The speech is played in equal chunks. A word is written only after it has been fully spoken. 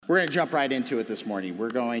We're going to jump right into it this morning. We're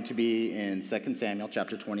going to be in 2 Samuel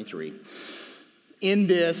chapter 23. In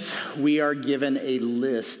this, we are given a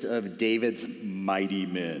list of David's mighty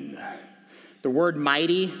men. The word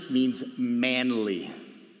mighty means manly.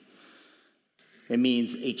 It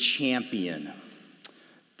means a champion.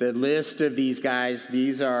 The list of these guys,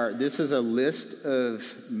 this is a list of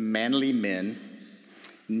manly men,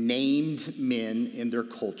 named men in their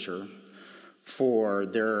culture for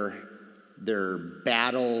their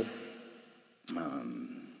battle,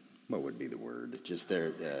 what would be the word? Just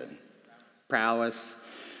their prowess.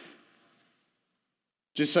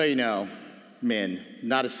 Just so you know, men,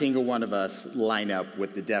 not a single one of us line up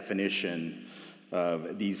with the definition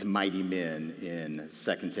of these mighty men in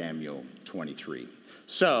 2 Samuel 23.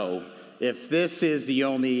 So, if this is the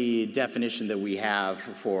only definition that we have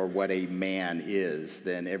for what a man is,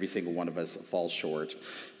 then every single one of us falls short,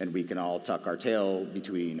 and we can all tuck our tail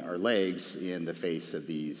between our legs in the face of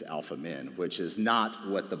these alpha men, which is not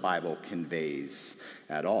what the Bible conveys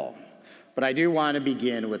at all. But I do want to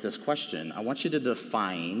begin with this question. I want you to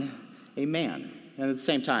define a man. And at the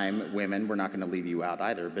same time, women, we're not going to leave you out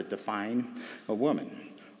either, but define a woman.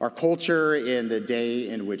 Our culture in the day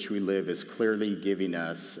in which we live is clearly giving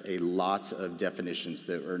us a lot of definitions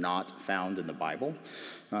that are not found in the Bible.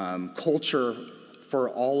 Culture for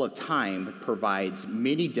all of time provides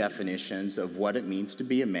many definitions of what it means to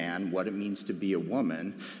be a man, what it means to be a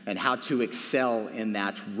woman, and how to excel in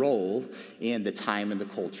that role in the time and the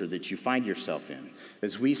culture that you find yourself in.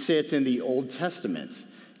 As we sit in the Old Testament,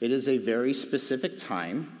 it is a very specific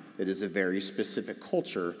time. It is a very specific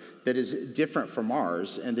culture that is different from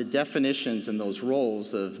ours, and the definitions and those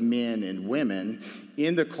roles of men and women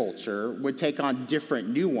in the culture would take on different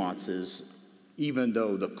nuances, even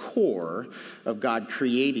though the core of God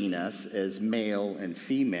creating us as male and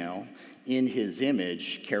female in his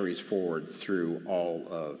image carries forward through all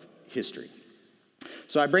of history.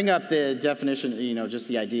 So I bring up the definition, just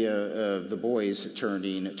the idea of the boys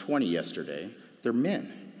turning 20 yesterday. They're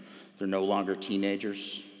men. They're no longer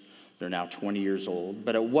teenagers. They're now 20 years old.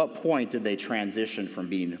 But at what point did they transition from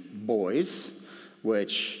being boys,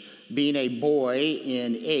 which being a boy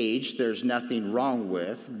in age, there's nothing wrong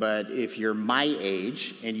with, but if you're my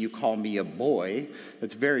age and you call me a boy,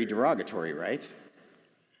 it's very derogatory, right?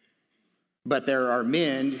 But there are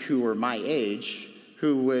men who are my age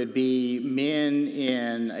who would be men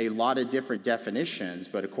in a lot of different definitions,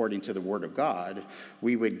 but according to the Word of God,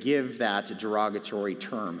 we would give that derogatory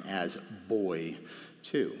term as boy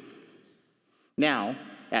too. Now,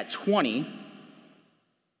 at 20,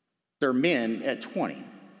 they're men at 20.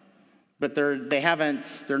 But they're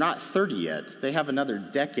not 30 yet. They have another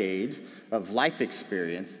decade of life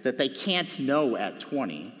experience that they can't know at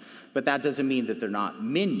 20. But that doesn't mean that they're not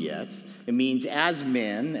men yet. It means as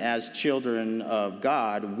men, as children of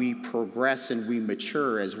God, we progress and we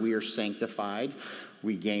mature as we are sanctified.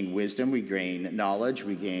 We gain wisdom, we gain knowledge,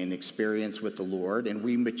 we gain experience with the Lord, and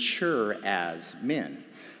we mature as men.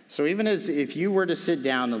 So even as if you were to sit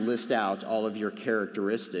down and list out all of your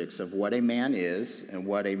characteristics of what a man is and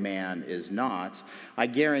what a man is not, I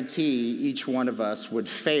guarantee each one of us would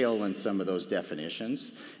fail in some of those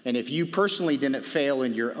definitions. And if you personally didn't fail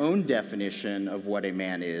in your own definition of what a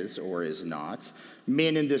man is or is not,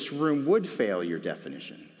 men in this room would fail your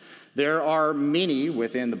definition. There are many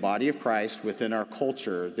within the body of Christ, within our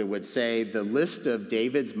culture, that would say the list of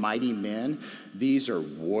David's mighty men, these are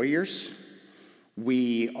warriors.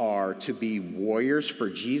 We are to be warriors for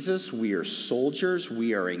Jesus. We are soldiers.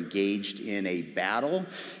 We are engaged in a battle.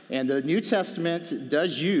 And the New Testament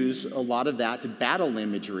does use a lot of that battle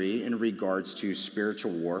imagery in regards to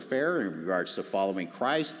spiritual warfare, in regards to following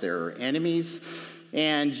Christ. There are enemies.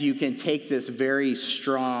 And you can take this very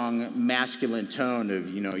strong masculine tone of,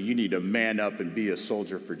 you need to man up and be a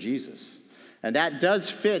soldier for Jesus. And that does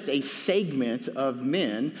fit a segment of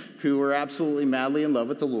men who are absolutely madly in love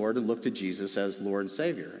with the Lord and look to Jesus as Lord and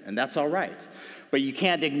Savior. And that's all right. But you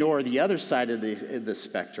can't ignore the other side of the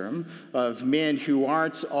spectrum of men who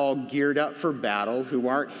aren't all geared up for battle, who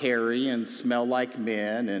aren't hairy and smell like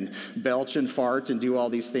men and belch and fart and do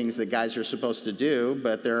all these things that guys are supposed to do,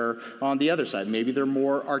 but they're on the other side. Maybe they're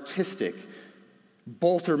more artistic.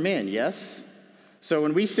 Both are men, yes? So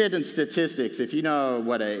when we sit in statistics, if you know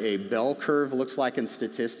what a bell curve looks like in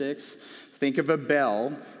statistics, think of a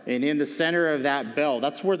bell, and in the center of that bell,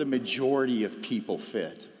 that's where the majority of people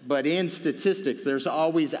fit. But in statistics, there's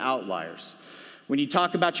always outliers. When you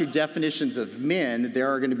talk about your definitions of men,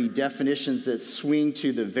 there are going to be definitions that swing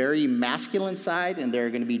to the very masculine side, and there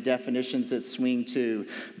are going to be definitions that swing to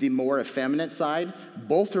the more effeminate side.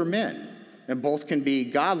 Both are men, and both can be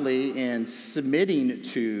godly and submitting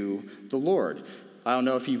to the Lord. I don't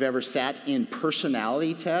know if you've ever sat in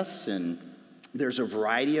personality tests, and there's a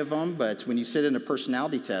variety of them, but when you sit in a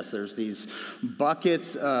personality test, there's these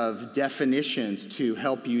buckets of definitions to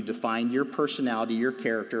help you define your personality, your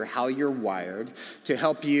character, how you're wired, to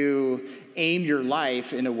help you aim your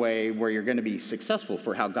life in a way where you're going to be successful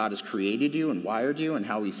for how God has created you and wired you and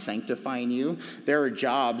how he's sanctifying you. There are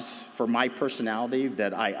jobs for my personality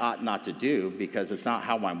that I ought not to do because it's not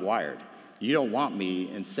how I'm wired. You don't want me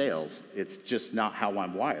in sales. It's just not how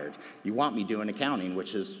I'm wired. You want me doing accounting,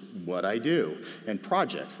 which is what I do. And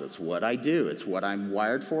projects, that's what I do. It's what I'm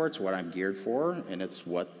wired for, it's what I'm geared for, and it's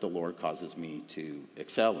what the Lord causes me to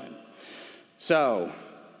excel in. So,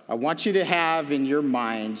 I want you to have in your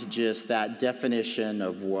mind just that definition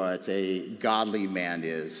of what a godly man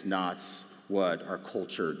is, not what our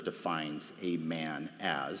culture defines a man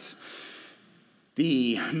as.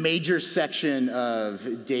 The major section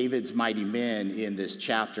of David's mighty men in this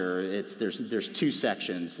chapter, there's two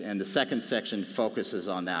sections, and the second section focuses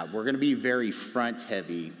on that. We're going to be very front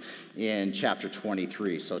heavy in chapter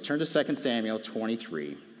 23. So turn to 2 Samuel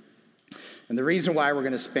 23. And the reason why we're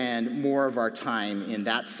going to spend more of our time in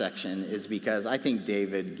that section is because I think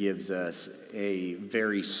David gives us a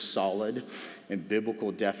very solid and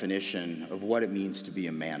biblical definition of what it means to be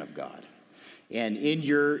a man of God. And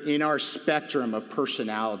in our spectrum of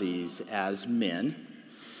personalities as men,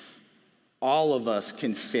 all of us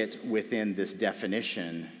can fit within this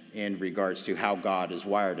definition in regards to how God has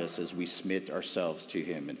wired us as we submit ourselves to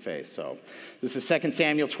him in faith. So this is 2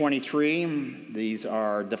 Samuel 23. These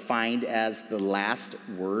are defined as the last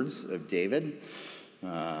words of David.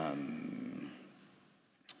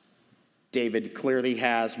 David clearly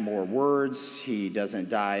has more words. He doesn't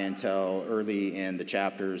die until early in the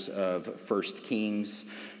chapters of 1 Kings.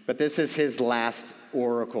 But this is his last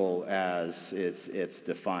oracle as it's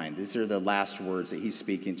defined. These are the last words that he's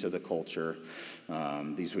speaking to the culture.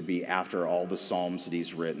 These would be after all the Psalms that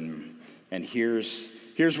he's written. And here's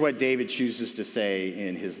what David chooses to say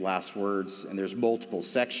in his last words. And there's multiple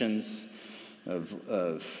sections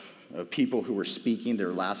of people who were speaking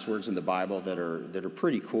their last words in the Bible that are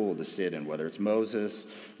pretty cool to sit in, whether it's Moses,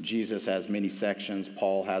 Jesus has many sections,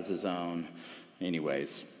 Paul has his own.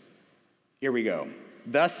 Anyways, here we go.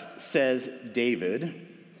 Thus says David,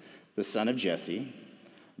 the son of Jesse,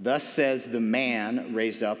 thus says the man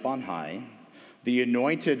raised up on high, the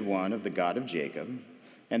anointed one of the God of Jacob,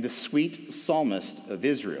 and the sweet psalmist of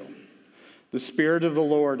Israel. The Spirit of the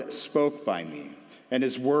Lord spoke by me, and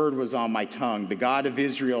his word was on my tongue. The God of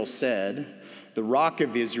Israel said, the rock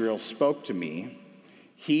of Israel spoke to me.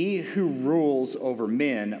 He who rules over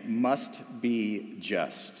men must be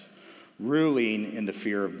just, ruling in the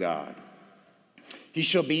fear of God. He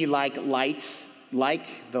shall be like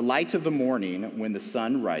the light of the morning when the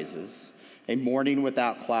sun rises, a morning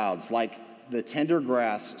without clouds, like the tender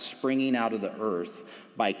grass springing out of the earth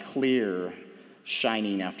by clear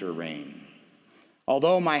shining after rain.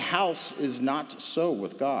 Although my house is not so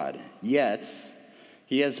with God, yet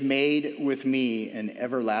he has made with me an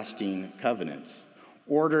everlasting covenant,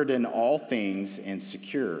 ordered in all things and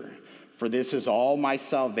secure. For this is all my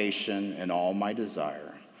salvation and all my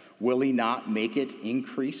desire. Will he not make it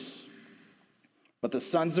increase? But the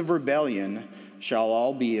sons of rebellion shall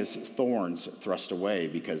all be as thorns thrust away,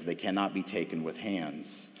 because they cannot be taken with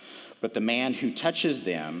hands. But the man who touches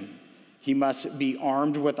them, he must be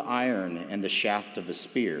armed with iron and the shaft of a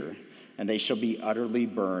spear, and they shall be utterly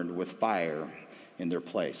burned with fire in their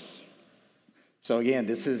place. So again,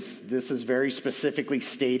 this is very specifically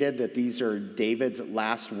stated that these are David's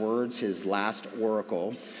last words, his last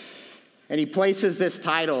oracle. And he places this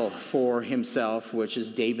title for himself, which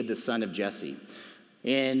is David, the son of Jesse.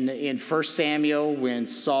 In 1 Samuel, when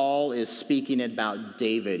Saul is speaking about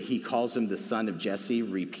David, he calls him the son of Jesse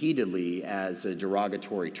repeatedly as a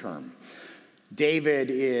derogatory term. David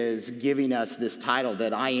is giving us this title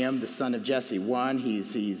that I am the son of Jesse. One,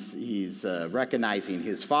 he's recognizing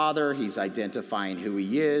his father. He's identifying who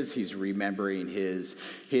he is. He's remembering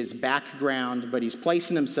his background, but he's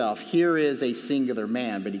placing himself. Here is a singular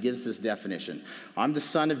man, but he gives this definition. I'm the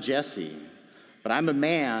son of Jesse, but I'm a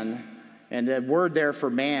man. And the word there for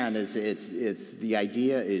man is the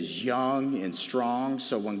idea is young and strong.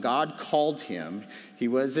 So when God called him, he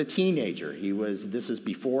was a teenager. This is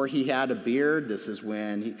before he had a beard. This is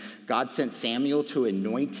when God sent Samuel to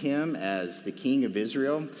anoint him as the king of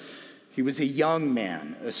Israel. He was a young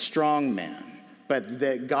man, a strong man, but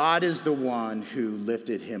that God is the one who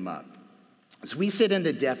lifted him up. As we sit in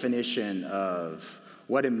the definition of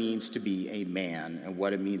what it means to be a man and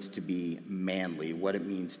what it means to be manly, what it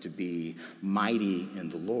means to be mighty in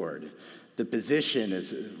the Lord, The position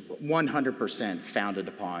is 100% founded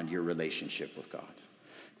upon your relationship with God.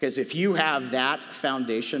 Because if you have that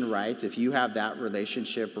foundation right, if you have that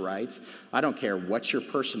relationship right, I don't care what your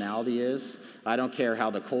personality is. I don't care how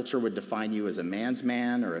the culture would define you as a man's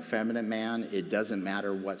man or a feminine man. It doesn't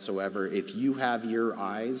matter whatsoever. If you have your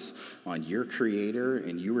eyes on your Creator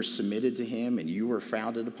and you are submitted to Him and you are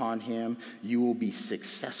founded upon Him, you will be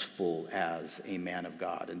successful as a man of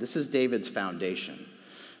God. And this is David's foundation.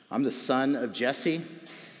 I'm the son of Jesse.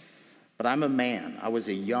 But I'm a man. I was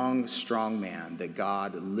a young, strong man that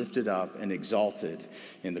God lifted up and exalted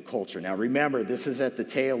in the culture. Now remember, this is at the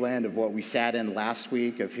tail end of what we sat in last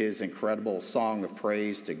week of his incredible song of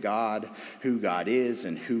praise to God, who God is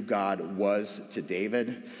and who God was to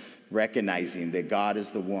David, recognizing that God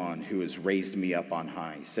is the one who has raised me up on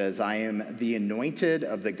high. He says, I am the anointed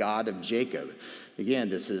of the God of Jacob. Again,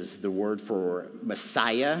 this is the word for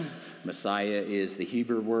Messiah. Messiah is the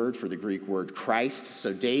Hebrew word for the Greek word Christ.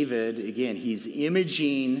 So David, again, he's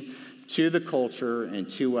imaging to the culture and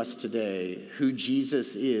to us today who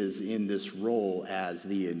Jesus is in this role as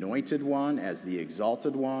the anointed one, as the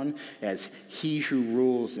exalted one, as he who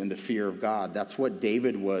rules in the fear of God. That's what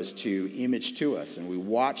David was to image to us. And we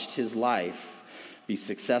watched his life be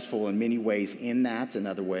successful in many ways in that, in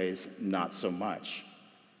other ways, not so much.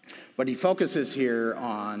 But he focuses here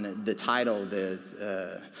on the title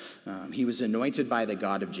that he was anointed by the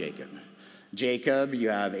God of Jacob. Jacob, you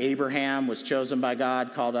have Abraham, was chosen by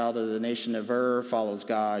God, called out of the nation of Ur, follows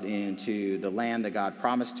God into the land that God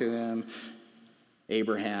promised to him.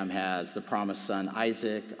 Abraham has the promised son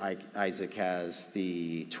Isaac. Isaac has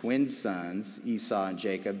the twin sons, Esau and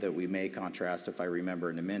Jacob, that we may contrast if I remember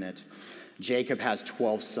in a minute. Jacob has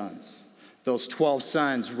 12 sons. Those 12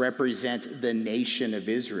 sons represent the nation of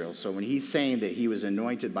Israel. So when he's saying that he was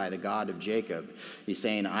anointed by the God of Jacob, he's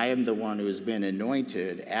saying, I am the one who has been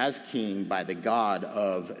anointed as king by the God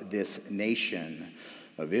of this nation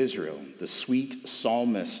of Israel, the sweet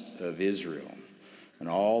psalmist of Israel. And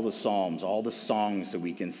all the psalms, all the songs that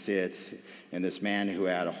we can sit in this man who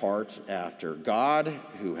had a heart after God,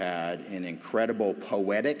 who had an incredible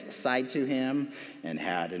poetic side to him, and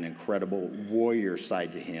had an incredible warrior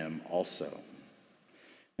side to him also.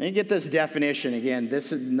 And you get this definition again.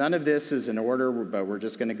 None of this is in order, but we're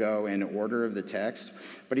just going to go in order of the text.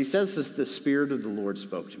 But he says this, the Spirit of the Lord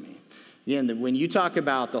spoke to me. Again, when you talk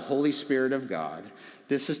about the Holy Spirit of God,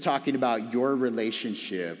 this is talking about your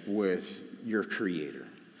relationship with your Creator.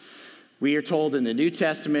 We are told in the New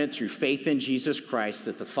Testament through faith in Jesus Christ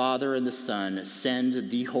that the Father and the Son send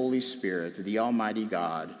the Holy Spirit, the Almighty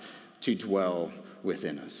God, to dwell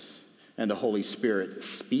within us. And the Holy Spirit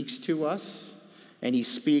speaks to us, and he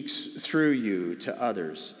speaks through you to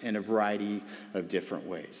others in a variety of different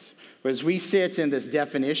ways. But as we sit in this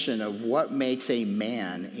definition of what makes a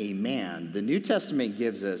man, the New Testament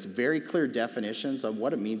gives us very clear definitions of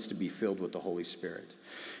what it means to be filled with the Holy Spirit.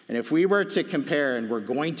 And if we were to compare, and we're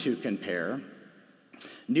going to compare,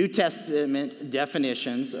 New Testament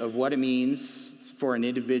definitions of what it means for an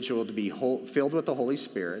individual to be filled with the Holy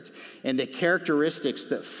Spirit and the characteristics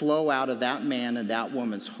that flow out of that man and that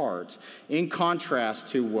woman's heart, in contrast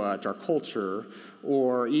to what our culture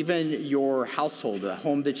or even your household, the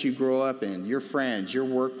home that you grow up in, your friends, your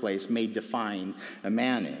workplace may define a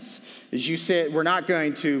man is. As you said, we're not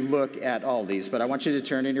going to look at all these, but I want you to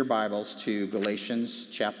turn in your Bibles to Galatians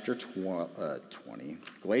chapter 20,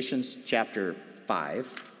 Galatians chapter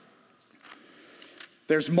 5.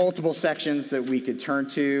 There's multiple sections that we could turn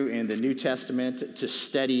to in the New Testament to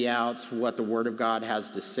study out what the Word of God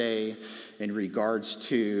has to say in regards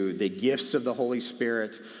to the gifts of the Holy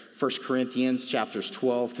Spirit. 1 Corinthians chapters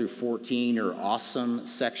 12 through 14 are awesome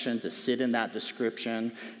section to sit in that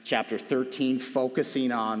description. Chapter 13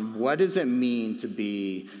 focusing on what does it mean to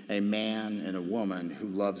be a man and a woman who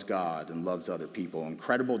loves God and loves other people.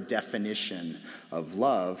 Incredible definition of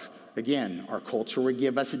love. Again, our culture would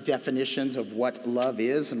give us definitions of what love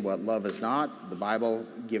is and what love is not. The Bible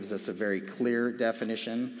gives us a very clear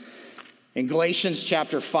definition. In Galatians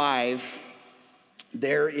chapter 5,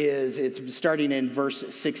 it's starting in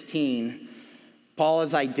verse 16, Paul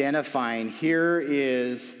is identifying, here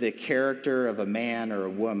is the character of a man or a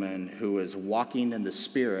woman who is walking in the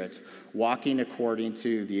Spirit, walking according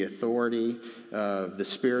to the authority of the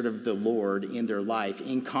Spirit of the Lord in their life,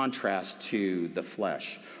 in contrast to the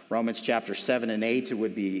flesh. Romans chapter 7 and 8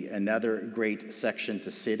 would be another great section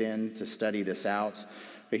to sit in, to study this out.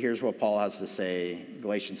 But here's what Paul has to say.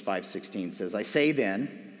 Galatians 5:16 says, I say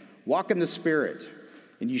then, walk in the Spirit,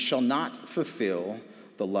 and you shall not fulfill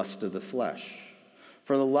the lust of the flesh.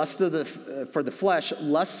 For for the flesh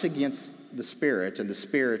lusts against the spirit, and the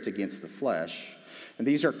spirit against the flesh. And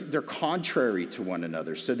they're contrary to one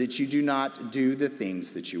another, so that you do not do the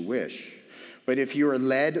things that you wish. But if you are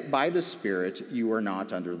led by the Spirit, you are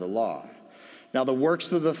not under the law. Now the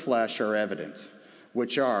works of the flesh are evident,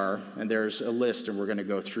 which are, and there's a list, and we're going to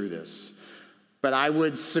go through this. But I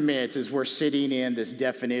would submit, as we're sitting in this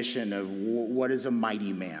definition of what is a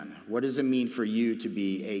mighty man, what does it mean for you to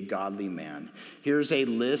be a godly man? Here's a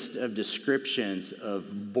list of descriptions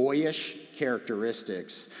of boyish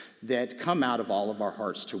characteristics that come out of all of our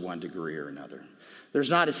hearts to one degree or another. There's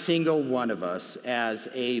not a single one of us as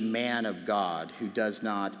a man of God who does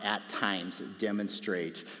not at times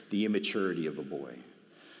demonstrate the immaturity of a boy.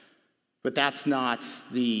 But that's not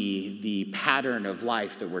the pattern of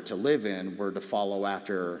life that we're to live in. We're to follow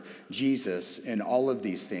after Jesus in all of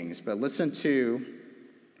these things. But listen to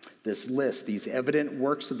this list, these evident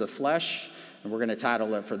works of the flesh, and we're going to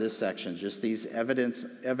title it for this section, just these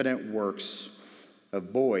evident works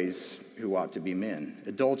of boys who ought to be men.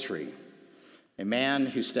 Adultery. A man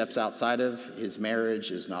who steps outside of his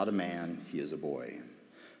marriage is not a man, he is a boy.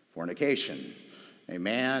 Fornication. A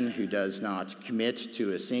man who does not commit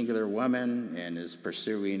to a singular woman and is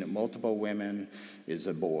pursuing multiple women is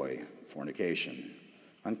a boy. Fornication.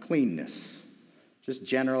 Uncleanness. Just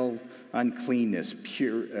general uncleanness,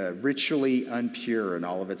 pure, ritually impure in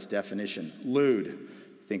all of its definition. Lewd.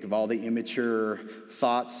 Think of all the immature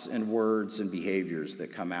thoughts and words and behaviors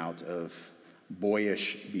that come out of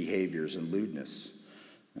boyish behaviors and lewdness.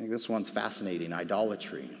 I think this one's fascinating.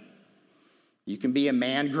 Idolatry. You can be a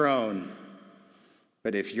man grown,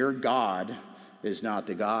 but if your God is not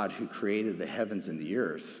the God who created the heavens and the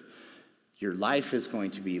earth, your life is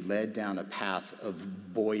going to be led down a path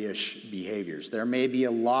of boyish behaviors. There may be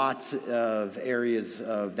a lot of areas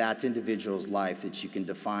of that individual's life that you can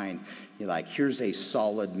define. You're like, here's a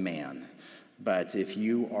solid man. But if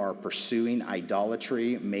you are pursuing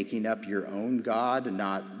idolatry, making up your own God,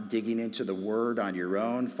 not digging into the word on your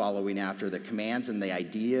own, following after the commands and the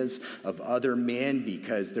ideas of other men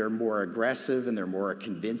because they're more aggressive and they're more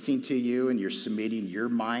convincing to you, and you're submitting your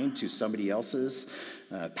mind to somebody else's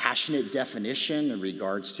passionate definition in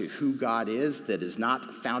regards to who God is that is not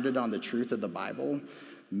founded on the truth of the Bible,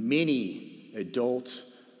 many adult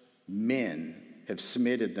men have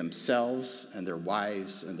submitted themselves and their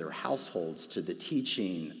wives and their households to the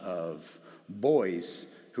teaching of boys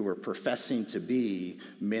who are professing to be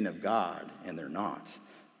men of God, and they're not.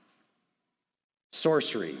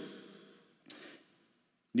 Sorcery.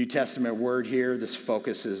 New Testament word here, this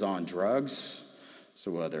focuses on drugs. So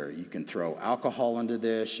whether you can throw alcohol into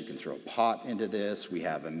this, you can throw pot into this. We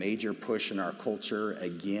have a major push in our culture,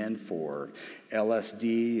 again, for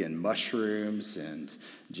LSD and mushrooms and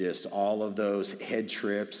just all of those head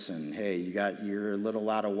trips. And hey, you're a little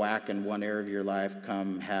out of whack in one area of your life.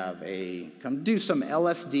 Come do some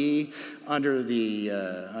LSD under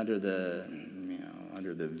the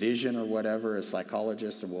vision or whatever, a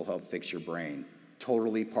psychologist, and we'll help fix your brain.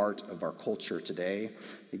 Totally part of our culture today.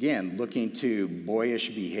 Again, looking to boyish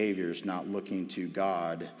behaviors, not looking to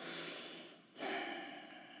God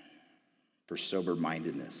for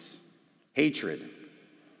sober-mindedness. Hatred,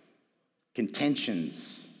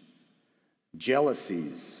 contentions,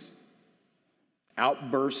 jealousies,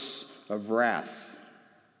 outbursts of wrath,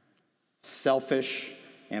 selfish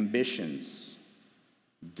ambitions,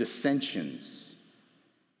 dissensions,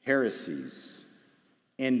 heresies,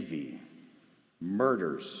 envy,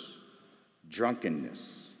 murders,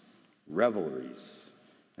 drunkenness, revelries,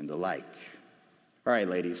 and the like. All right,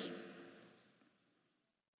 ladies.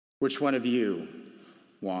 Which one of you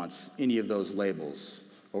wants any of those labels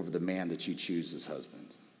over the man that you choose as husband?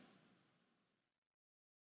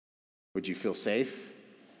 Would you feel safe?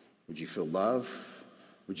 Would you feel love?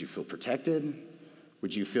 Would you feel protected?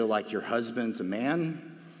 Would you feel like your husband's a man?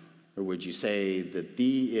 Or would you say that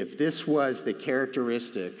if this was the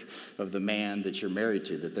characteristic of the man that you're married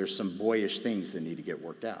to, that there's some boyish things that need to get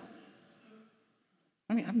worked out?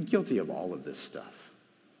 I mean, I'm guilty of all of this stuff.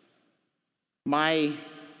 My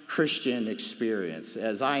Christian experience,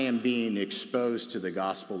 as I am being exposed to the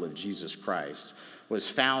gospel of Jesus Christ, was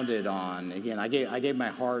founded on, again, I gave my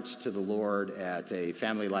heart to the Lord at a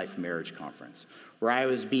family life marriage conference, where I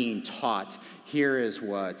was being taught, here is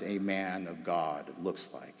what a man of God looks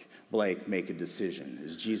like. Blake, make a decision.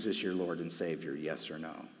 Is Jesus your Lord and Savior, yes or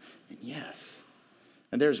no? And yes.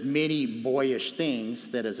 And there's many boyish things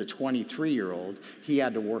that as a 23-year-old, he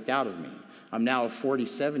had to work out of me. I'm now a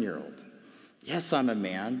 47-year-old. Yes, I'm a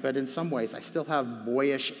man, but in some ways I still have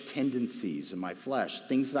boyish tendencies in my flesh,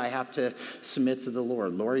 things that I have to submit to the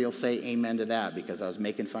Lord. Lori will say amen to that because I was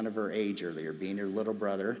making fun of her age earlier, being her little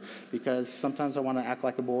brother, because sometimes I want to act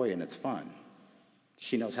like a boy and it's fun.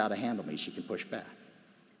 She knows how to handle me. She can push back.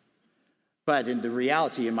 But in the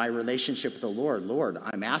reality, in my relationship with the Lord, Lord,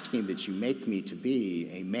 I'm asking that you make me to be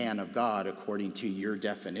a man of God according to your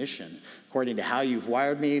definition, according to how you've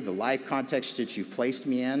wired me, the life context that you've placed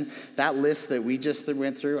me in. That list that we just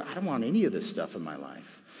went through, I don't want any of this stuff in my life.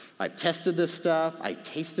 I've tested this stuff. I've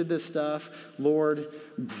tasted this stuff. Lord,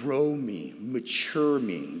 grow me, mature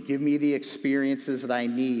me, give me the experiences that I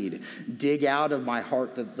need. Dig out of my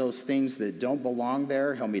heart those things that don't belong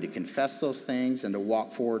there. Help me to confess those things and to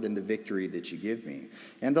walk forward in the victory that you give me.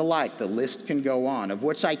 And the like, the list can go on, of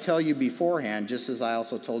which I tell you beforehand, just as I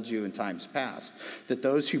also told you in times past, that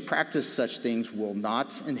those who practice such things will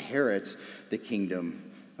not inherit the kingdom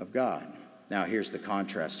of God. Now, here's the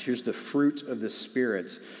contrast. Here's the fruit of the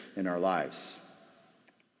Spirit in our lives.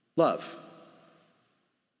 Love.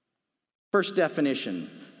 First definition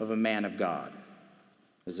of a man of God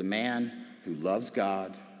is a man who loves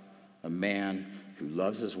God, a man who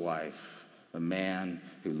loves his wife, a man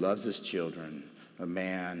who loves his children, a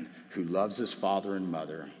man who loves his father and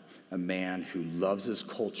mother, a man who loves his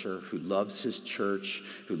culture, who loves his church,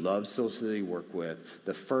 who loves those that he works with.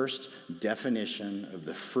 The first definition of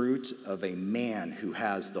the fruit of a man who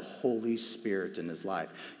has the Holy Spirit in his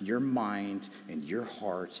life. Your mind and your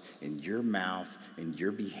heart and your mouth and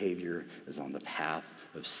your behavior is on the path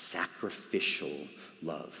of sacrificial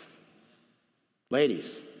love.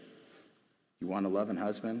 Ladies, you want a loving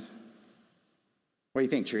husband? What do you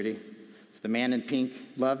think, Trudy? Does the man in pink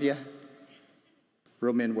love you?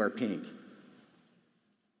 Real men wear pink.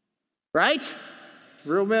 Right?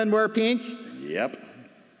 Real men wear pink? Yep.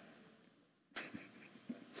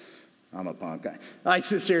 I'm a punk.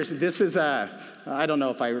 Seriously, this is I don't know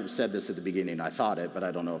if I said this at the beginning. I thought it, but I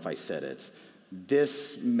don't know if I said it.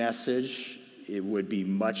 This message, it would be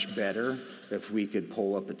much better if we could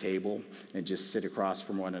pull up a table and just sit across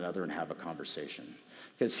from one another and have a conversation.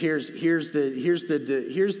 Because here's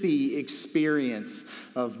the experience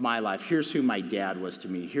of my life. Here's who my dad was to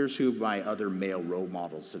me. Here's who my other male role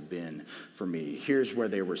models have been for me. Here's where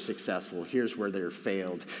they were successful. Here's where they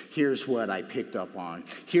failed. Here's what I picked up on.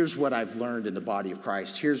 Here's what I've learned in the body of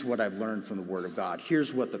Christ. Here's what I've learned from the Word of God.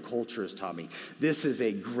 Here's what the culture has taught me. This is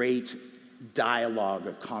a great dialogue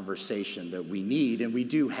of conversation that we need and we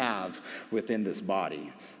do have within this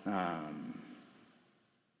body.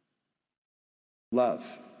 Love,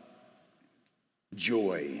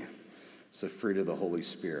 joy, it's the fruit of the Holy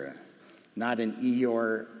Spirit. Not an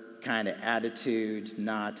Eeyore kind of attitude,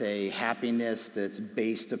 not a happiness that's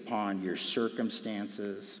based upon your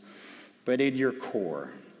circumstances, but in your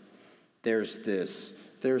core, there's this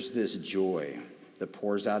joy that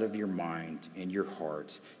pours out of your mind and your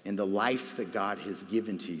heart in the life that God has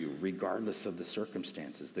given to you, regardless of the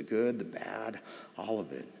circumstances, the good, the bad, all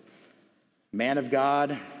of it. Man of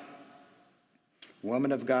God,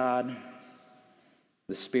 woman of God,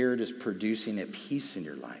 the Spirit is producing a peace in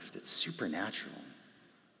your life that's supernatural.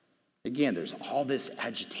 Again, there's all this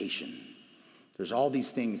agitation. There's all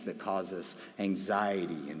these things that cause us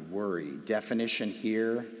anxiety and worry. Definition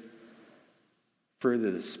here, fruit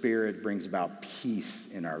of the Spirit brings about peace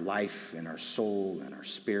in our life, in our soul, in our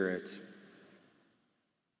spirit.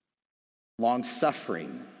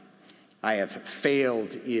 Long-suffering. I have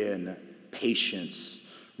failed in patience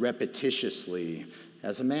repetitiously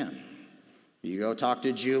as a man. You go talk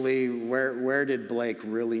to Julie, where did Blake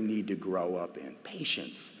really need to grow up in?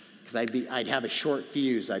 Patience. Because I'd have a short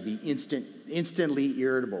fuse. I'd be instantly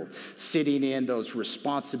irritable, sitting in those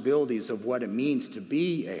responsibilities of what it means to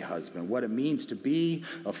be a husband, what it means to be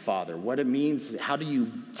a father, what it means, how do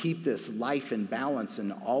you keep this life in balance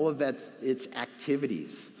and all of its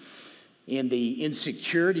activities. And the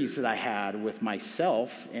insecurities that I had with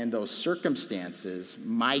myself and those circumstances,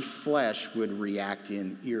 my flesh would react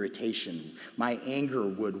in irritation. My anger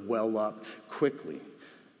would well up quickly.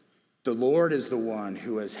 The Lord is the one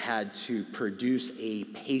who has had to produce a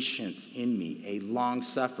patience in me, a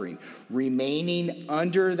long-suffering, remaining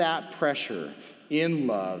under that pressure in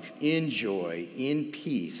love, in joy, in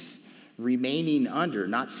peace, remaining under,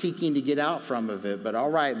 not seeking to get out from of it, but all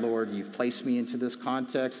right, Lord, you've placed me into this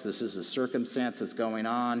context. This is a circumstance that's going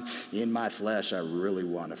on in my flesh. I really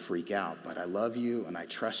want to freak out, but I love you and I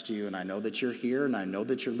trust you and I know that you're here and I know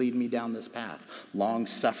that you're leading me down this path.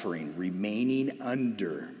 Long-suffering, remaining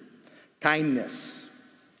under. Kindness.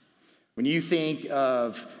 When you think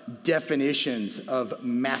of definitions of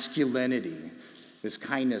masculinity, is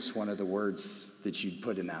kindness one of the words that you'd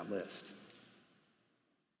put in that list?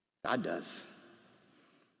 God does.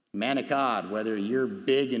 Man of God, whether you're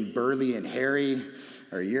big and burly and hairy,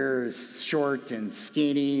 or you're short and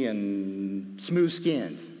skinny and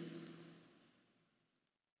smooth-skinned,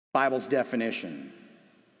 Bible's definition,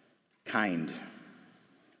 kind.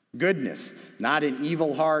 Goodness, not an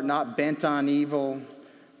evil heart, not bent on evil,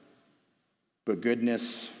 but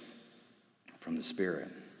goodness from the Spirit.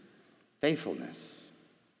 Faithfulness.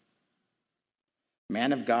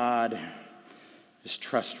 Man of God is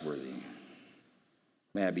trustworthy.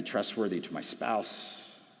 May I be trustworthy to my spouse.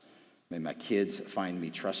 May my kids find me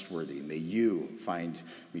trustworthy. May you find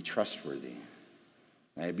me trustworthy.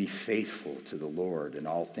 May I be faithful to the Lord in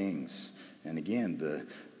all things. And again, the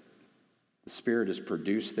Spirit has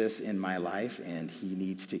produced this in my life, and he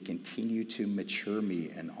needs to continue to mature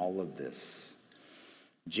me in all of this.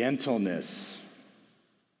 Gentleness.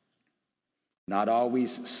 Not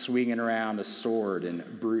always swinging around a sword in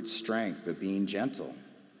brute strength, but being gentle.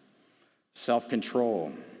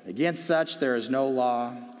 Self-control. Against such there is no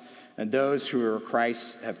law, and those who are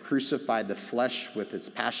Christ have crucified the flesh with its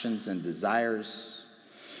passions and desires.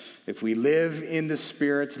 If we live in the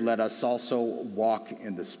Spirit, let us also walk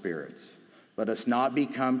in the Spirit. Let us not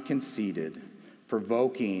become conceited,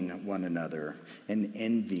 provoking one another and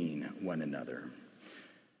envying one another.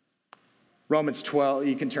 Romans 12,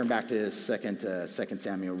 you can turn back to 2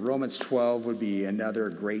 Samuel. Romans 12 would be another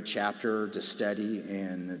great chapter to study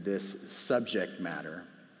in this subject matter.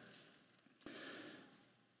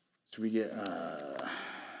 So we get,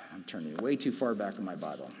 I'm turning way too far back in my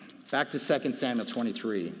Bible. Back to 2 Samuel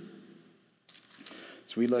 23.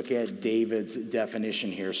 So we look at David's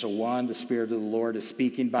definition here. So one, the Spirit of the Lord is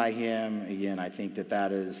speaking by him. Again, I think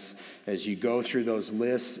that is, as you go through those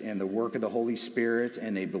lists and the work of the Holy Spirit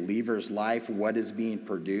in a believer's life, what is being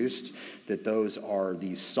produced, that those are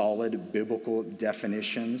these solid biblical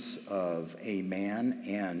definitions of a man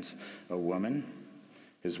and a woman.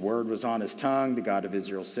 His word was on his tongue. The God of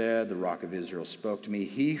Israel said, the Rock of Israel spoke to me.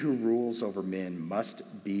 He who rules over men must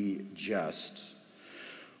be just,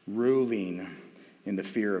 ruling in the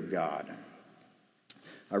fear of God.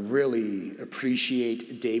 I really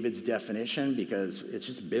appreciate David's definition because it's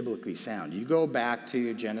just biblically sound. You go back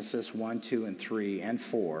to Genesis 1, 2, and 3, and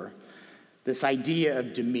 4, this idea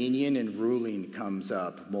of dominion and ruling comes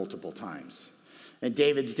up multiple times. In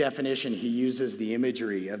David's definition, he uses the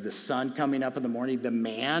imagery of the sun coming up in the morning, the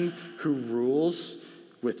man who rules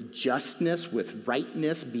with justness, with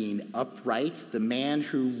rightness, being upright, the man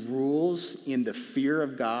who rules in the fear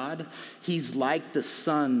of God. He's like the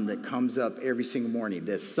sun that comes up every single morning.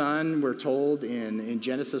 The sun, we're told in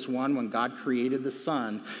Genesis 1, when God created the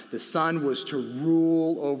sun was to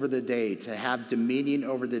rule over the day, to have dominion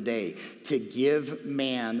over the day, to give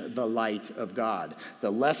man the light of God.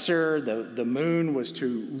 The lesser, the moon, was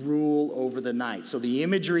to rule over the night. So the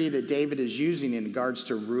imagery that David is using in regards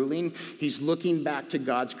to ruling, he's looking back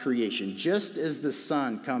to God's creation. Just as the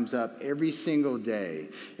sun comes up every single day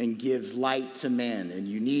and gives light to men, and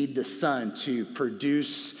you need the sun to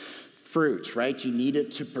produce fruit, right? You need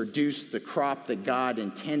it to produce the crop that God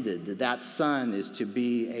intended. That sun is to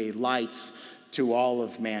be a light to all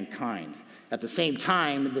of mankind. At the same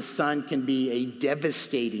time, the sun can be a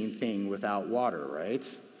devastating thing without water, right?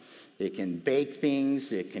 It can bake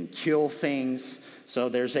things, it can kill things. So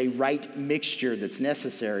there's a right mixture that's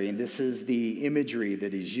necessary, and this is the imagery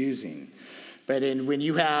that he's using. But when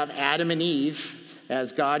you have Adam and Eve,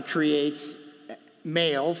 as God creates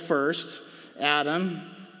male first, Adam,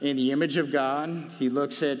 in the image of God, he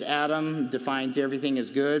looks at Adam, defines everything as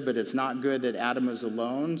good, but it's not good that Adam is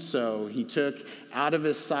alone. So he took out of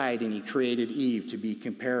his side and he created Eve to be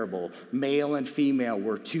comparable. Male and female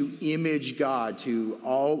were to image God to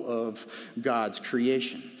all of God's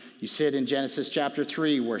creation. You sit in Genesis chapter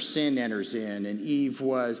 3 where sin enters in and Eve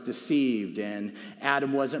was deceived and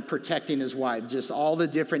Adam wasn't protecting his wife. Just all the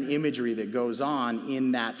different imagery that goes on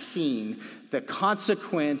in that scene. The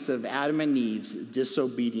consequence of Adam and Eve's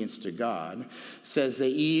disobedience to God says that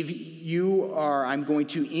Eve, I'm going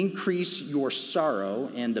to increase your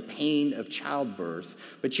sorrow and the pain of childbirth,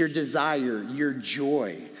 but your desire, your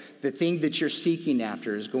joy, the thing that you're seeking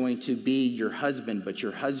after is going to be your husband, but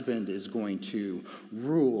your husband is going to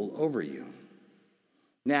rule over you.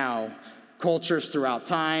 Now, cultures throughout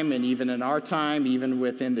time, and even in our time, even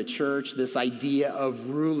within the church, this idea of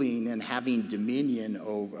ruling and having dominion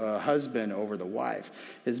over a husband over the wife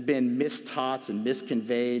has been mistaught and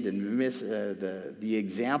misconveyed, and the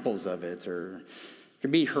examples of it can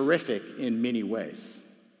be horrific in many ways.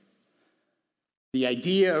 The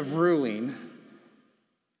idea of ruling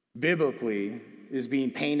biblically is being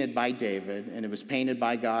painted by David, and it was painted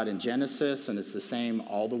by God in Genesis, and it's the same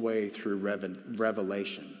all the way through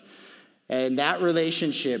Revelation. And that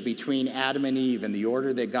relationship between Adam and Eve and the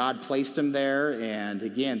order that God placed them there, and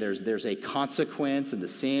again, there's a consequence in the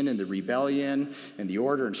sin and the rebellion and the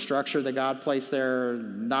order and structure that God placed there.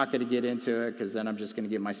 Not going to get into it because then I'm just going to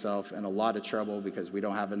get myself in a lot of trouble because we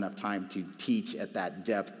don't have enough time to teach at that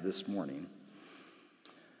depth this morning.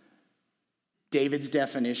 David's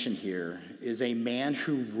definition here is a man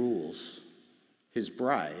who rules his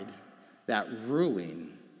bride. That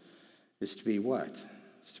ruling is to be what?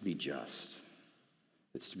 It's to be just.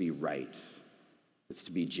 It's to be right. It's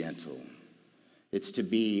to be gentle. It's to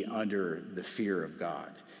be under the fear of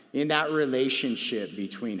God. In that relationship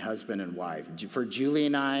between husband and wife, for Julie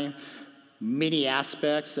and I, many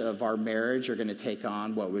aspects of our marriage are going to take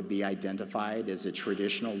on what would be identified as a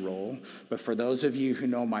traditional role. But for those of you who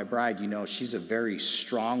know my bride, you know she's a very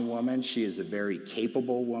strong woman. She is a very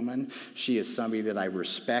capable woman. She is somebody that I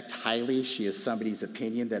respect highly. She is somebody's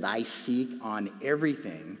opinion that I seek on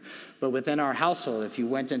everything. But within our household, if you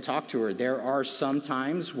went and talked to her, there are some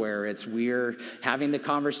times where we're having the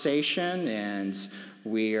conversation and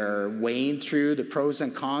we are weighing through the pros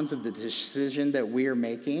and cons of the decision that we are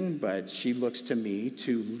making, but she looks to me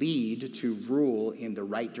to lead, to rule in the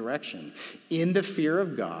right direction, in the fear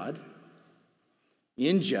of God,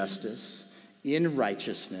 in justice, in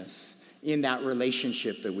righteousness, in that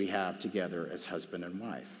relationship that we have together as husband and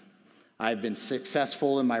wife. I've been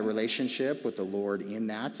successful in my relationship with the Lord in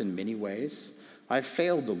that in many ways. I've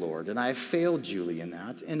failed the Lord, and I've failed Julie in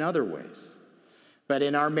that in other ways. But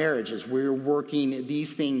in our marriages, we're working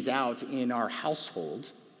these things out in our household.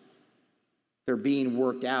 They're being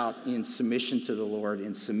worked out in submission to the Lord,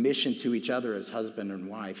 in submission to each other as husband and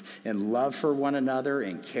wife, and love for one another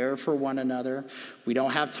and care for one another. We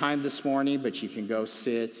don't have time this morning, but you can go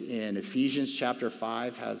sit in Ephesians chapter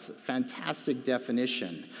 5, has a fantastic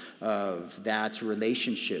definition of that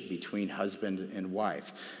relationship between husband and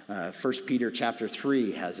wife. 1 Peter chapter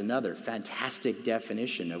 3 has another fantastic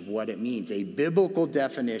definition of what it means, a biblical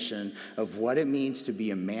definition of what it means to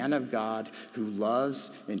be a man of God who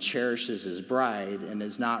loves and cherishes his bride and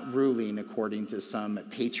is not ruling according to some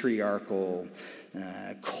patriarchal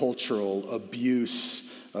cultural abuse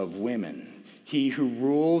of women. He who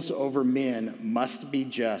rules over men must be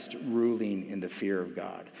just, ruling in the fear of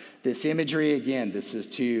God. This imagery, again, this is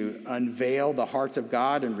to unveil the heart of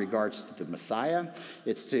God in regards to the Messiah.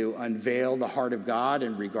 It's to unveil the heart of God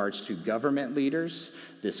in regards to government leaders.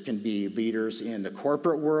 This can be leaders in the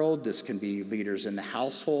corporate world. This can be leaders in the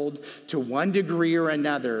household. To one degree or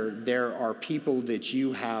another, there are people that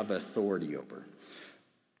you have authority over,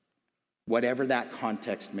 whatever that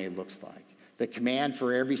context may look like. The command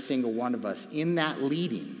for every single one of us in that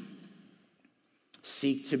leading,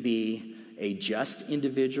 seek to be a just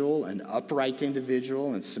individual, an upright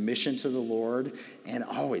individual in submission to the Lord. And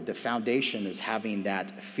always the foundation is having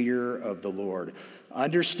that fear of the Lord.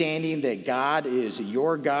 Understanding that God is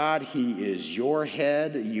your God, he is your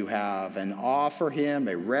head. You have an awe for him,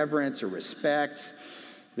 a reverence, a respect.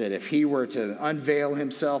 That if he were to unveil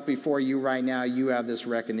himself before you right now, you have this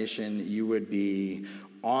recognition, you would be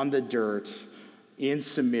on the dirt, in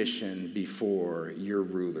submission before your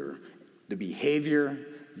ruler. The behavior,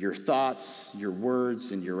 your thoughts, your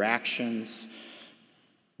words, and your actions,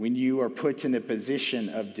 when you are put in a position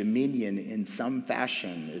of dominion in some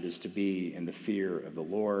fashion, it is to be in the fear of the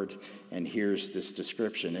Lord. And here's this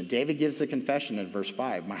description. And David gives the confession in verse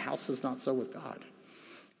 5, my house is not so with God.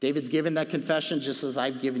 David's given that confession just as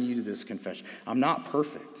I've given you this confession. I'm not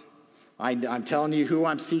perfect. I'm telling you who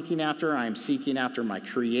I'm seeking after. I'm seeking after my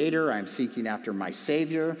Creator. I'm seeking after my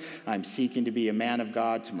Savior. I'm seeking to be a man of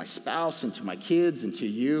God to my spouse and to my kids and to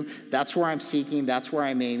you. That's where I'm seeking. That's where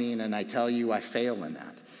I'm aiming. And I tell you, I fail in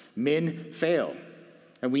that. Men fail,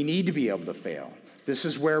 and we need to be able to fail. This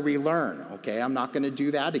is where we learn, okay? I'm not going to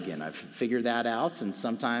do that again. I've figured that out, and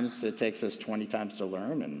sometimes it takes us 20 times to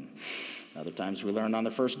learn, and other times we learn on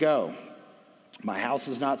the first go. My house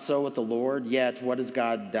is not so with the Lord, yet what has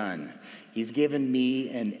God done? He's given me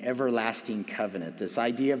an everlasting covenant. This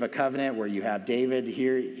idea of a covenant where you have David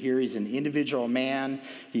here he's an individual man.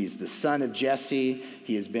 He's the son of Jesse.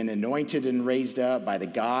 He has been anointed and raised up by the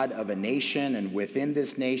God of a nation. And within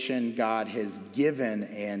this nation, God has given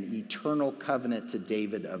an eternal covenant to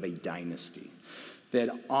David of a dynasty. That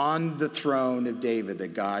on the throne of David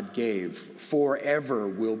that God gave forever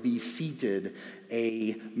will be seated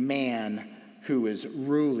a man who is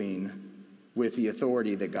ruling with the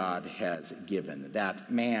authority that God has given.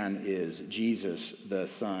 That man is Jesus, the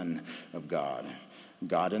Son of God.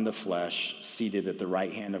 God in the flesh, seated at the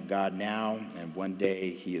right hand of God now, and one day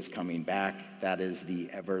he is coming back. That is the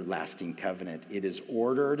everlasting covenant. It is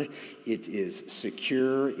ordered, it is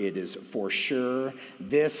secure, it is for sure.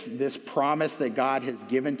 This promise that God has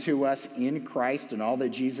given to us in Christ and all that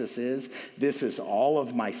Jesus is, this is all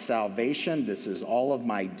of my salvation, this is all of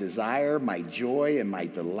my desire, my joy, and my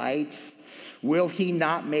delight. Will he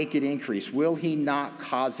not make it increase? Will he not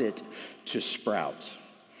cause it to sprout?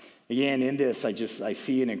 Again, in this, I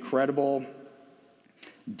see an incredible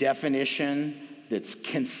definition that's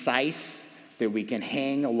concise, that we can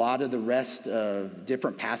hang a lot of the rest of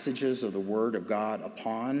different passages of the Word of God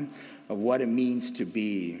upon, of what it means to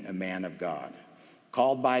be a man of God.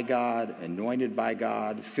 Called by God, anointed by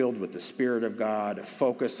God, filled with the Spirit of God,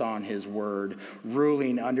 focus on his word,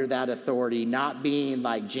 ruling under that authority, not being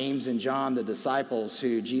like James and John, the disciples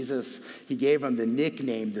who he gave them the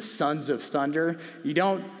nickname, the sons of thunder. You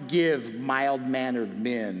don't give mild-mannered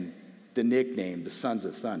men the nickname, the sons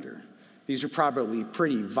of thunder. These are probably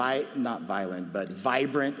pretty, not violent, but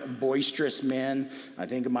vibrant, boisterous men. I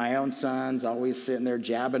think of my own sons, always sitting there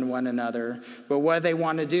jabbing one another. But what did they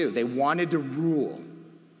want to do? They wanted to rule.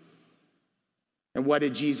 And what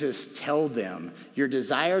did Jesus tell them? Your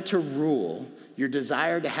desire to rule, your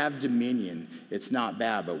desire to have dominion, it's not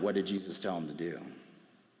bad, but what did Jesus tell them to do?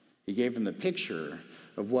 He gave them the picture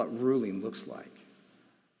of what ruling looks like.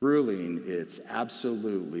 Ruling, it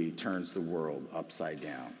absolutely turns the world upside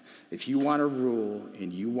down. If you want to rule,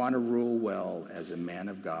 and you want to rule well as a man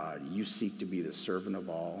of God, you seek to be the servant of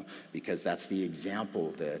all, because that's the example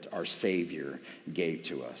that our Savior gave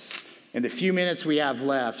to us. In the few minutes we have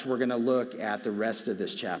left, we're going to look at the rest of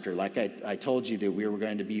this chapter. Like I told you that we were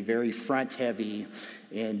going to be very front-heavy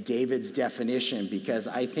in David's definition, because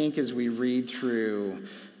I think as we read through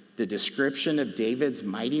the description of David's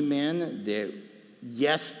mighty men, that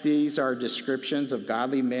yes, these are descriptions of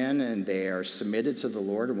godly men, and they are submitted to the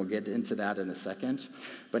Lord, and we'll get into that in a second.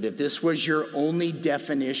 But if this was your only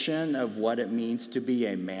definition of what it means to be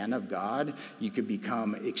a man of God, you could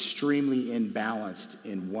become extremely imbalanced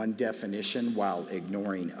in one definition while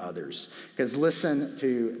ignoring others. Because listen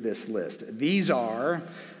to this list. These are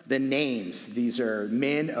the names. These are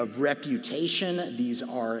men of reputation. These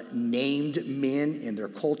are named men in their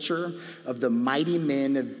culture of the mighty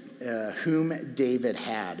men of whom David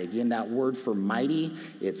had. Again, that word for mighty,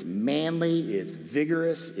 it's manly, it's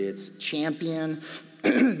vigorous, it's champion.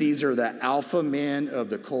 These are the alpha men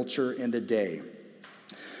of the culture in the day.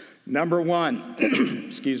 Number one,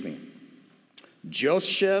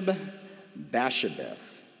 Josheb-Basshebeth,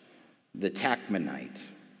 the Tachmonite,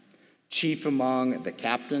 chief among the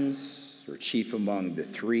captains, or chief among the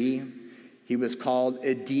three. He was called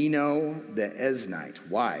Adino the Eznite.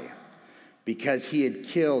 Why? Because he had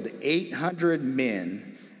killed 800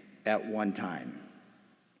 men at one time.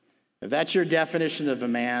 If that's your definition of a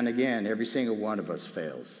man, again, every single one of us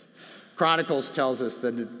fails. Chronicles tells us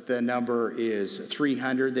that the number is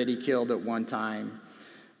 300 that he killed at one time.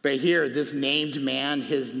 But here, this named man,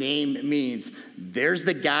 his name means there's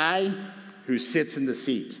the guy who sits in the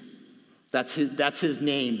seat. That's his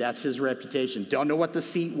name, that's his reputation. Don't know what the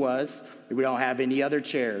seat was. We don't have any other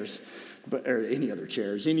chairs. Any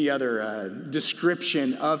other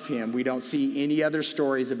description of him. We don't see any other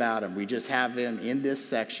stories about him. We just have him in this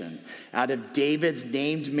section. Out of David's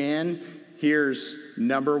named men, here's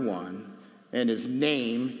number one. And his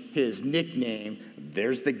name, his nickname,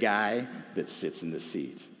 there's the guy that sits in the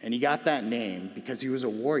seat. And he got that name because he was a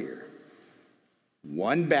warrior.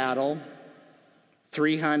 One battle,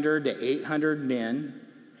 300 to 800 men,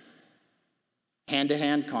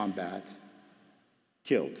 hand-to-hand combat,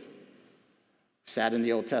 killed. Sat in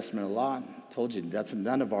the Old Testament a lot. Told you that's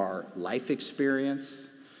none of our life experience.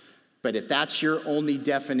 But if that's your only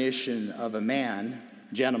definition of a man,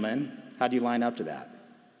 gentlemen, how do you line up to that?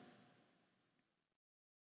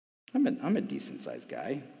 I'm a decent-sized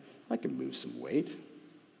guy. I can move some weight.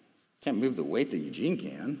 Can't move the weight that Eugene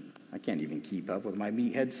can. I can't even keep up with my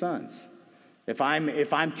meathead sons. If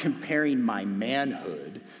I'm comparing my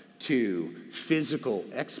manhood to physical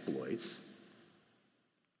exploits,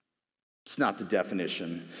 it's not the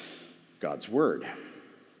definition of God's word.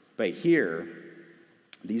 But here,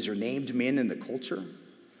 these are named men in the culture.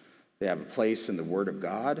 They have a place in the word of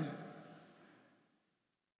God.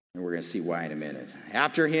 And we're going to see why in a minute.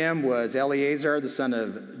 After him was Eleazar, the son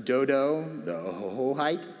of Dodo, the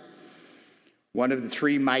Ahohite, one of the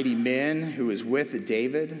three mighty men who was with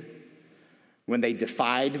David. When they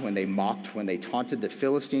defied, when they mocked, when they taunted the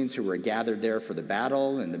Philistines who were gathered there for the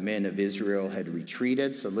battle, and the men of Israel had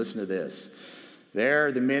retreated. So listen to this.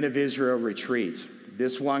 There, the men of Israel retreat.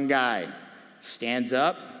 This one guy stands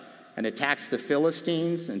up, and attacks the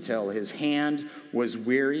Philistines until his hand was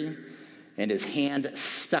weary and his hand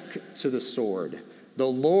stuck to the sword. The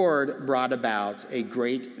Lord brought about a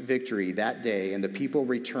great victory that day, and the people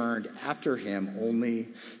returned after him only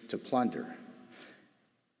to plunder.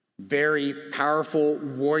 Very powerful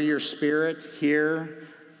warrior spirit here.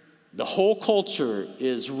 The whole culture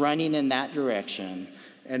is running in that direction,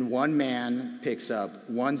 and one man picks up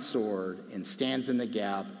one sword and stands in the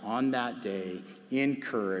gap on that day in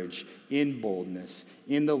courage, in boldness,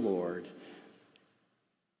 in the Lord.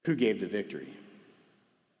 Who gave the victory?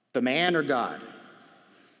 The man or God?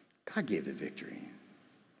 God gave the victory.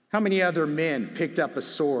 How many other men picked up a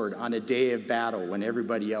sword on a day of battle when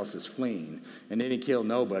everybody else is fleeing, and then he killed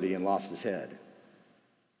nobody and lost his head?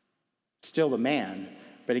 Still the man.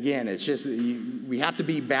 But again, it's just, we have to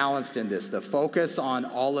be balanced in this. The focus on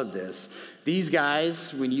all of this. These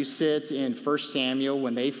guys, when you sit in 1 Samuel,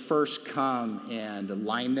 when they first come and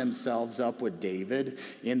line themselves up with David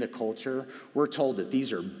in the culture, we're told that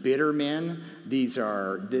these are bitter men.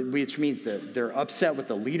 Which means that they're upset with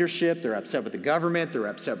the leadership, they're upset with the government, they're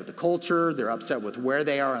upset with the culture, they're upset with where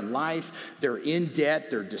they are in life, they're in debt,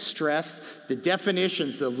 they're distressed. The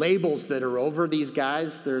definitions, the labels that are over these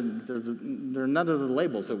guys, they're none of the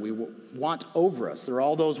labels that we want over us. They're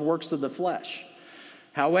all those works of the flesh.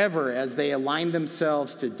 However, as they align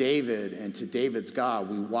themselves to David and to David's God,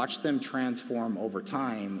 we watch them transform over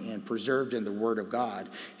time and preserved in the Word of God.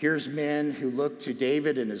 Here's men who looked to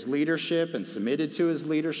David and his leadership and submitted to his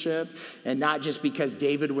leadership, and not just because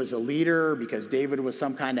David was a leader or because David was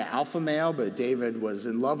some kind of alpha male, but David was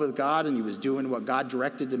in love with God and he was doing what God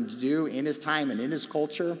directed him to do in his time and in his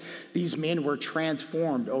culture. These men were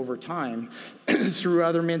transformed over time through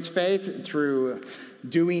other men's faith, through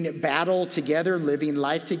doing battle together, living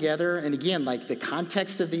life together. And again, like the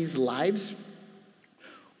context of these lives,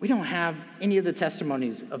 we don't have any of the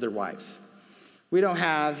testimonies of their wives. We don't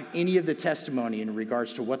have any of the testimony in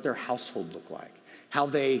regards to what their household looked like, how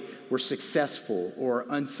they were successful or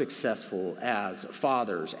unsuccessful as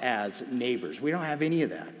fathers, as neighbors. We don't have any of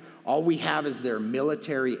that. All we have is their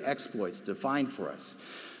military exploits defined for us.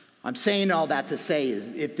 I'm saying all that to say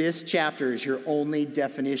is if this chapter is your only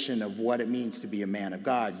definition of what it means to be a man of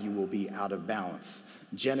God, you will be out of balance.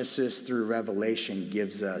 Genesis through Revelation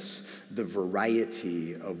gives us the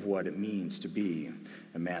variety of what it means to be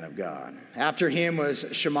a man of God. After him was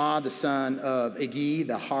Shammah, the son of Agi,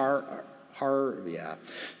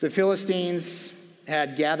 the Philistines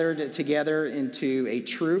had gathered together into a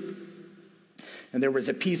troop, and there was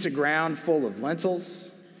a piece of ground full of lentils.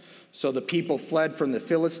 So the people fled from the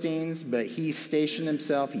Philistines, but he stationed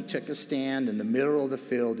himself. He took a stand in the middle of the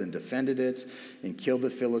field and defended it and killed the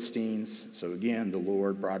Philistines. So again, the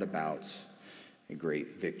Lord brought about a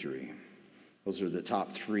great victory. Those are the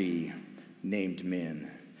top three named men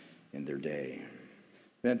in their day.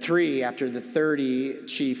 Then after the 30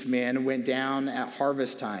 chief men went down at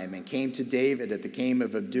harvest time and came to David at the cave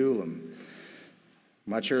of Adullam,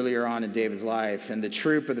 much earlier on in David's life, and the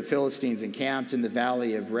troop of the Philistines encamped in the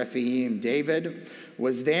valley of Rephaim. David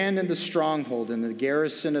was then in the stronghold, and the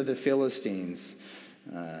garrison of the Philistines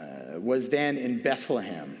was then in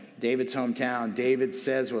Bethlehem, David's hometown. David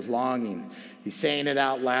says with longing, he's saying it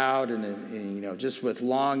out loud, and just with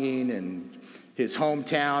longing, and his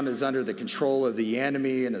hometown is under the control of the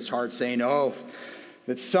enemy, and his heart saying, oh,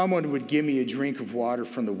 that someone would give me a drink of water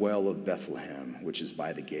from the well of Bethlehem, which is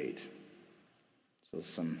by the gate.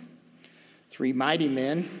 So three mighty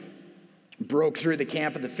men broke through the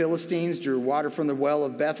camp of the Philistines, drew water from the well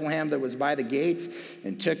of Bethlehem that was by the gate,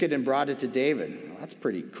 and took it and brought it to David. Well, that's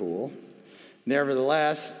pretty cool.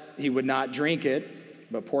 Nevertheless, he would not drink it,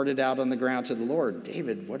 but poured it out on the ground to the Lord.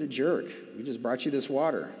 David, what a jerk. We just brought you this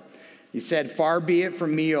water. He said, far be it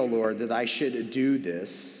from me, O Lord, that I should do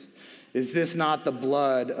this. Is this not the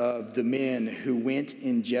blood of the men who went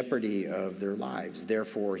in jeopardy of their lives?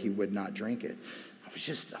 Therefore, he would not drink it.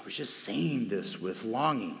 I was just saying this with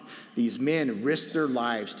longing. These men risked their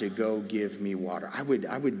lives to go give me water. I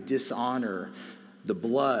would dishonor the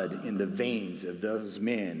blood in the veins of those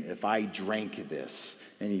men if I drank this.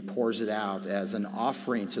 And he pours it out as an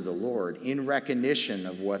offering to the Lord in recognition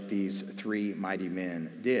of what these three mighty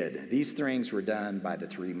men did. These things were done by the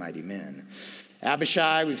three mighty men.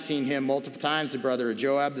 Abishai, we've seen him multiple times, the brother of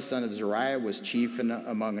Joab, the son of Zeruiah, was chief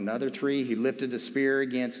among another three. He lifted a spear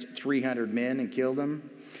against 300 men and killed them.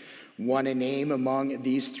 Won a name among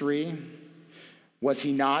these three. Was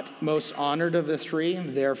he not most honored of the three?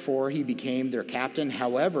 Therefore, he became their captain.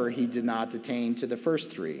 However, he did not attain to the first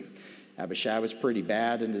three. Abishai was pretty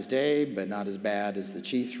bad in his day, but not as bad as the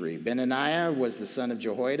chief three. Benaniah was the son of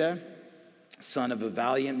Jehoiada, son of a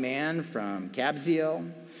valiant man from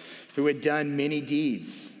Kabzeel. who had done many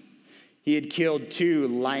deeds. He had killed 2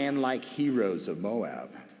 lion-like heroes of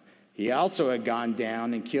Moab. He also had gone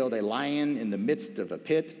down and killed a lion in the midst of a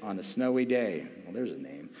pit on a snowy day. Well, there's a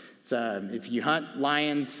name. If you hunt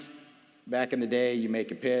lions back in the day, you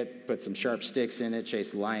make a pit, put some sharp sticks in it,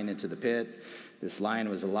 chase the lion into the pit. This lion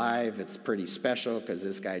was alive. It's pretty special because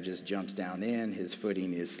this guy just jumps down in. His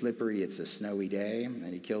footing is slippery. It's a snowy day,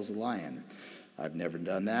 and he kills the lion. I've never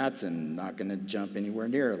done that and not going to jump anywhere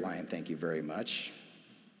near a lion, thank you very much.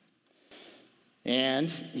 And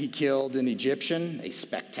he killed an Egyptian, a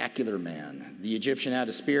spectacular man. The Egyptian had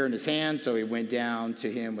a spear in his hand, so he went down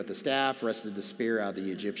to him with a staff, wrested the spear out of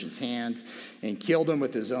the Egyptian's hand, and killed him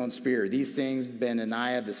with his own spear. These things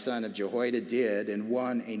Benaiah, the son of Jehoiada, did, and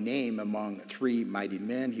won a name among 3 mighty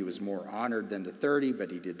men. He was more honored than the 30, but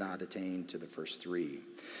he did not attain to the first 3.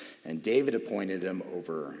 And David appointed him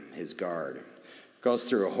over his guard. Goes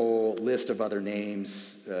through a whole list of other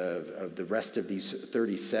names of the rest of these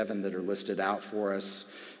 37 that are listed out for us.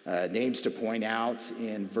 Names to point out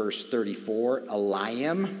in verse 34.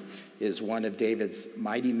 Eliam is one of David's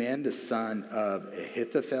mighty men, the son of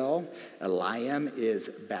Ahithophel. Eliam is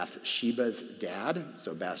Bathsheba's dad.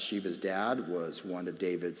 So Bathsheba's dad was one of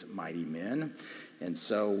David's mighty men. And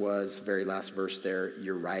so was, very last verse there,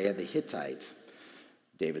 Uriah the Hittite.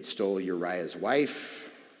 David stole Uriah's wife,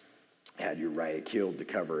 had Uriah killed to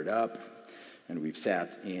cover it up, and we've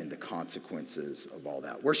sat in the consequences of all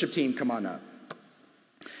that. Worship team, come on up.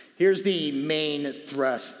 Here's the main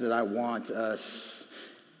thrust that I want us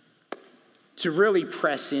to really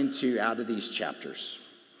press into out of these chapters.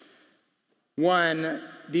 One,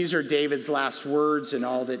 these are David's last words and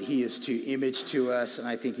all that he is to image to us, and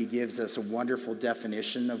I think he gives us a wonderful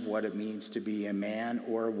definition of what it means to be a man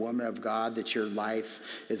or a woman of God, that your life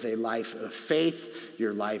is a life of faith.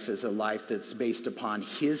 Your life is a life that's based upon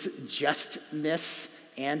his justness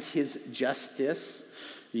and his justice.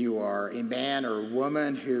 You are a man or a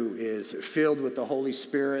woman who is filled with the Holy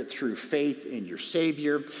Spirit through faith in your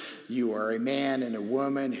Savior. You are a man and a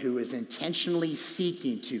woman who is intentionally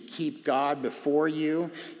seeking to keep God before you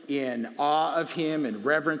in awe of him and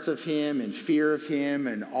reverence of him and fear of him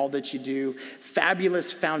and all that you do.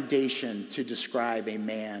 Fabulous foundation to describe a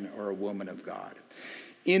man or a woman of God.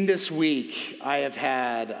 In this week,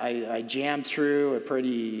 I jammed through a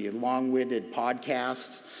pretty long-winded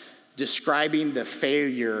podcast describing the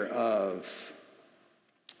failure of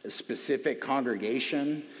a specific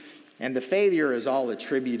congregation, and the failure is all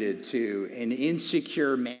attributed to an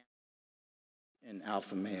insecure man, an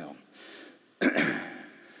alpha male.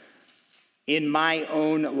 In my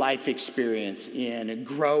own life experience in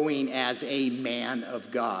growing as a man of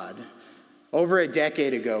God, over a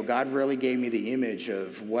decade ago, God really gave me the image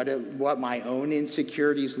of what my own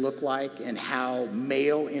insecurities look like and how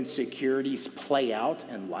male insecurities play out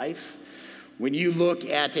in life. When you look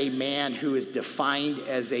at a man who is defined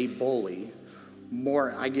as a bully,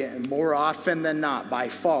 more often than not, by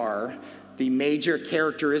far, the major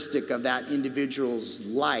characteristic of that individual's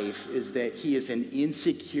life is that he is an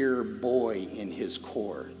insecure boy in his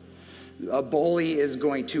core. A bully is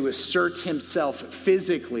going to assert himself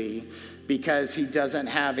physically because he doesn't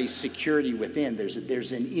have a security within. There's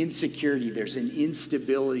an insecurity, there's an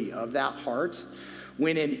instability of that heart.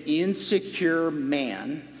 When an insecure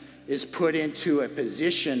man is put into a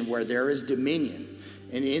position where there is dominion,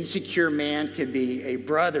 an insecure man can be a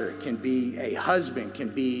brother, can be a husband, can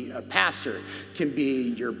be a pastor, can be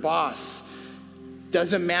your boss.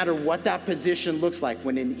 Doesn't matter what that position looks like.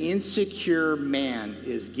 When an insecure man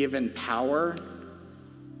is given power,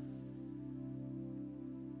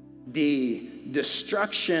 the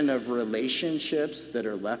destruction of relationships that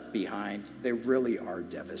are left behind, they really are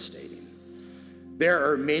devastating. There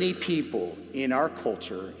are many people in our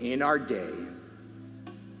culture, in our day,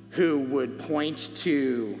 who would point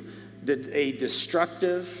to a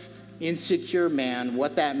destructive, insecure man,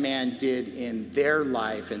 what that man did in their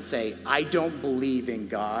life, and say, I don't believe in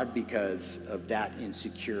God because of that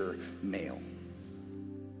insecure male.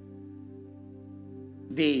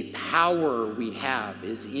 The power we have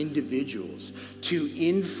as individuals to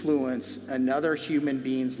influence another human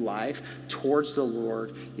being's life towards the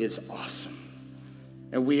Lord is awesome.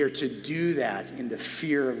 And we are to do that in the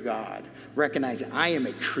fear of God. Recognizing I am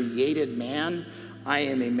a created man. I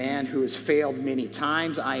am a man who has failed many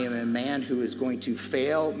times. I am a man who is going to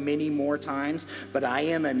fail many more times. But I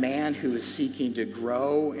am a man who is seeking to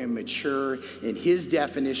grow and mature in his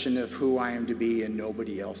definition of who I am to be and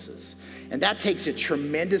nobody else's. And that takes a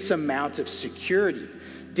tremendous amount of security.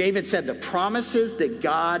 David said, the promises that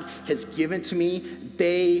God has given to me,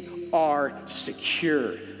 they are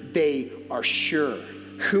secure. They are sure.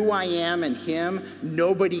 Who I am in him,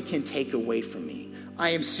 nobody can take away from me. I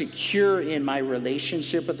am secure in my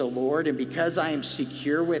relationship with the Lord, and because I am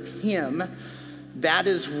secure with him, that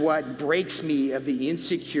is what breaks me of the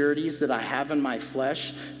insecurities that I have in my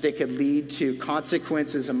flesh that could lead to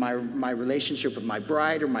consequences in my relationship with my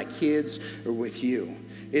bride or my kids or with you.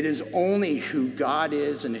 It is only who God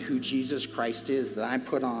is and who Jesus Christ is that I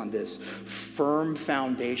put on this firm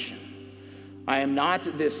foundation. I am not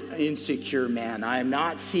this insecure man. I am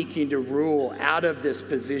not seeking to rule out of this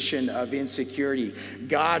position of insecurity.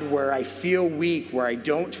 God, where I feel weak, where I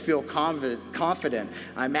don't feel confident,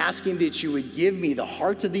 I'm asking that you would give me the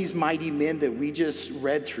hearts of these mighty men that we just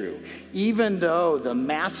read through. Even though the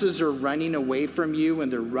masses are running away from you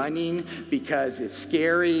and they're running because it's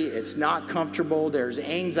scary, it's not comfortable, there's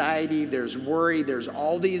anxiety, there's worry, there's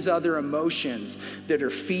all these other emotions that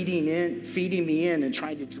are feeding me in and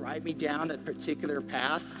trying to drive me down a particular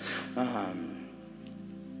path.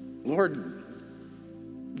 Lord,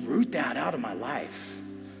 root that out of my life.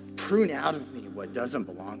 Prune out of me what doesn't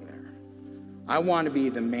belong there. I want to be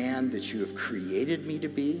the man that you have created me to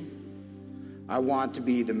be. I want to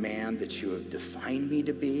be the man that you have defined me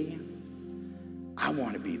to be. I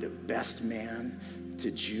want to be the best man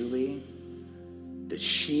to Julie that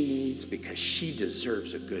she needs because she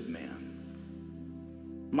deserves a good man.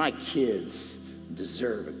 My kids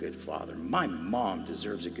deserve a good father. My mom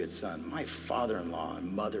deserves a good son. My father-in-law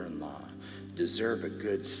and mother-in-law deserve a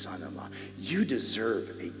good son-in-law. You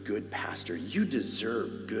deserve a good pastor. You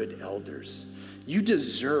deserve good elders. You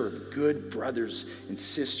deserve good brothers and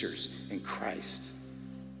sisters in Christ.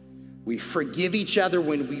 We forgive each other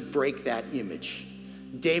when we break that image.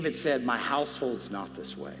 David said, my household's not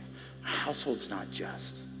this way. My household's not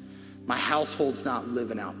just. My household's not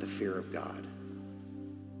living out the fear of God.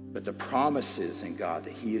 But the promises in God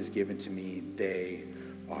that he has given to me, they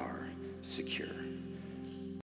are secure.